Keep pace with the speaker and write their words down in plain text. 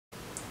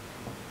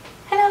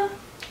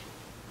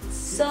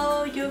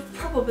So you've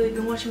probably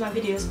been watching my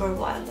videos for a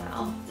while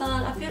now,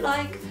 but I feel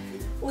like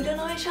we don't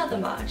know each other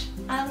much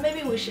and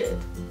maybe we should.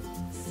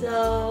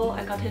 So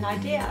I got an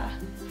idea.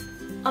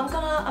 I'm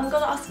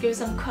gonna ask you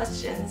some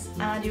questions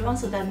and you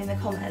answer them in the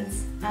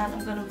comments, and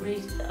I'm gonna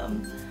read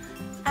them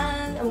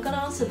and I'm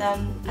gonna answer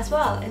them as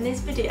well in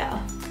this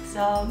video.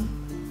 So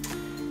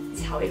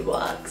it's how it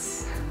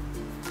works.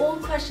 All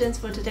questions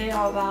for today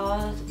are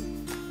about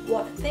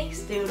what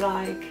things do you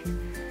like.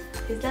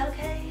 Is that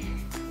okay?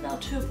 Not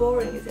too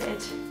boring, is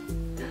it?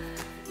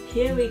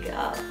 Here we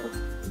go.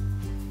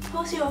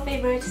 Who's your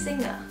favorite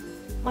singer?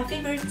 My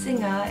favorite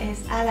singer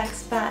is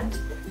Alex Band.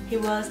 He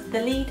was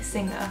the lead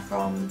singer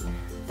from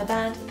the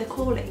band The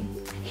Calling.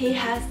 He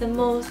has the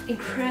most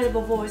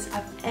incredible voice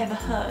I've ever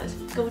heard.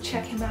 Go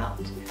check him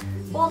out.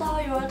 What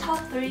are your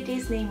top 3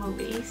 Disney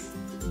movies?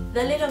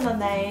 The Little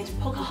Mermaid,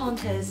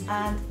 Pocahontas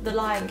and The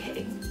Lion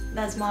King.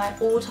 That's my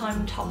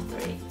all-time top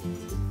 3.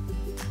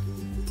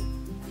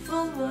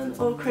 Full moon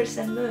or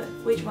crescent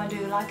moon? Which one do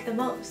you like the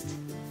most?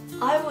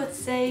 I would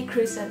say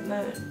crescent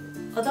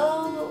moon,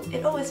 although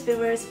it always feels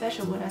very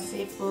special when I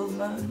see full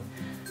moon.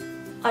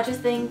 I just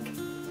think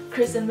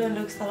crescent moon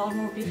looks a lot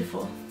more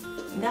beautiful.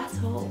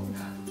 That's all.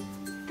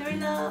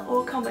 Thriller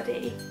or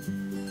comedy?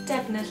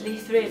 Definitely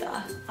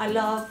thriller. I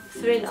love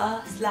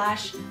thriller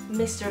 /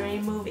 mystery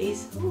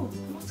movies. Ooh,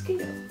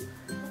 mosquito.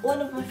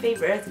 One of my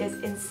favorites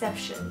is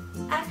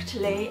Inception.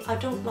 Actually, I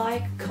don't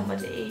like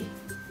comedy.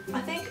 I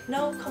think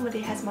no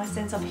comedy has my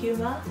sense of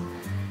humor.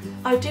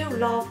 I do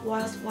laugh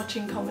whilst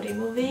watching comedy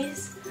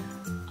movies.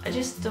 I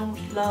just don't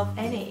love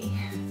any.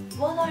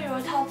 What are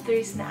your top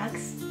 3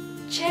 snacks?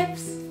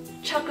 Chips,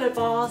 chocolate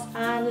bars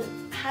and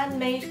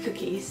handmade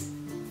cookies.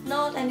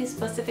 Not any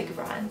specific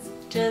brands,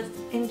 just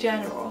in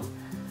general.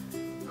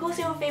 Who's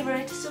your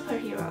favorite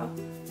superhero?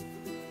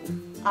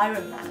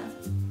 Iron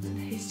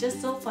Man. He's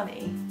just so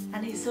funny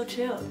and he's so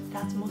chill.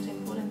 That's the most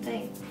important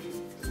thing.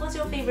 What's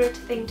your favorite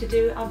thing to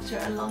do after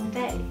a long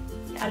day?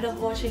 I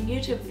love watching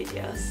YouTube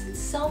videos.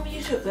 Some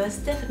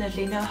YouTubers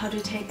definitely know how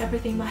to take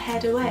everything in my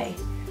head away.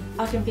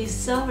 I can be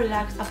so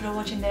relaxed after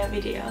watching their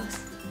videos.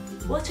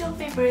 What's your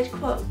favorite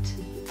quote?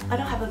 I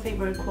don't have a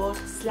favorite quote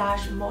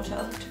 /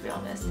 motto, to be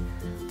honest.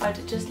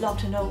 I'd just love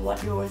to know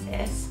what yours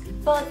is.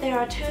 But there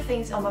are 2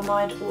 things on my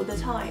mind all the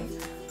time.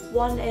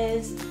 One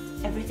is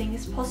everything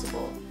is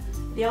possible.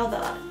 The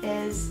other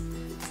is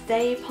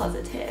stay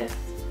positive.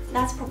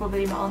 That's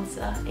probably my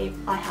answer if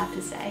I have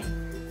to say.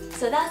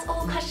 So that's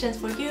all questions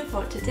for you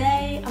for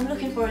today. I'm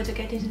looking forward to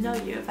getting to know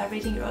you by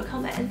reading your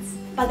comments.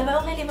 By the way,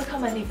 only leave a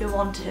comment if you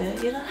want to.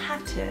 You don't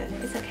have to,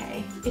 it's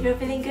okay. If you're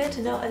feeling good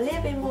to know a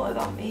little bit more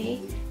about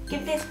me,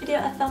 give this video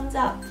a thumbs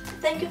up.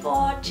 Thank you for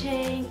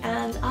watching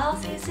and I'll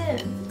see you soon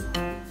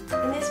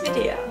in this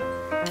video.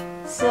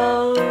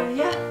 So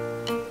yeah,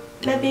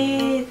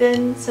 maybe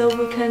then so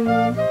we can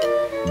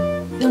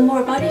learn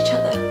more about each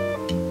other.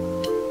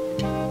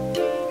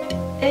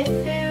 If